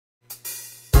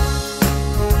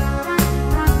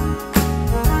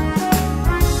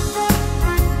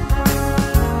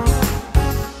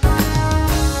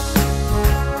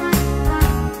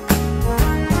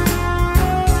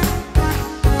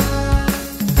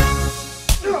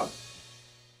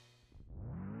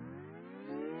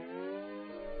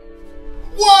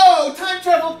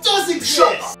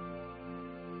Shut up!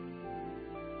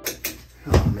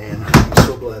 Oh man, I'm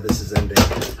so glad this is ending.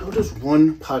 How does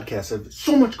one podcast have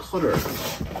so much clutter?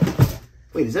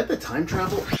 Wait, is that the time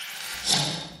travel?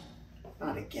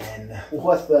 Not again.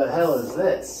 What the hell is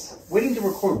this? Waiting to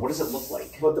record, what does it look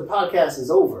like? But the podcast is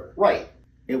over. Right,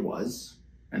 it was.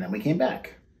 And then we came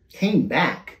back. Came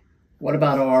back? What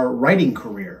about our writing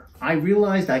career? I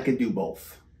realized I could do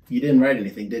both. You didn't write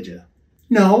anything, did you?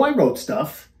 No, I wrote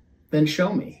stuff. Then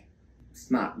show me. It's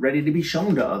not ready to be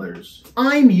shown to others.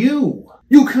 I'm you.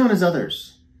 You count as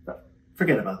others. But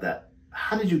forget about that.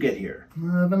 How did you get here?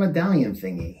 The medallion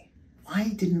thingy. Why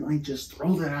didn't I just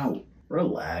throw that out?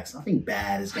 Relax, nothing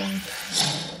bad is going to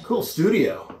happen. Cool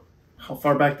studio. How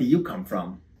far back do you come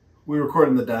from? We record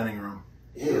in the dining room.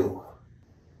 Ew.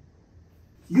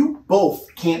 You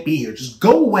both can't be here. Just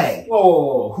go away.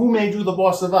 Whoa, who made you the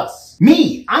boss of us?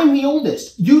 Me! I'm the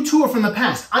oldest. You two are from the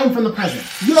past. I'm from the present.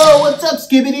 Yo, what's up,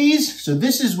 skibbities? So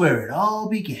this is where it all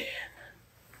began.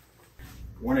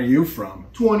 When are you from?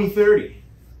 2030.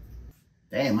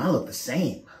 Damn, I look the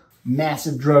same.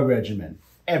 Massive drug regimen.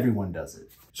 Everyone does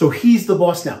it. So he's the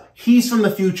boss now. He's from the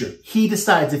future. He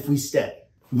decides if we stay.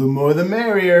 The more the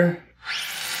merrier.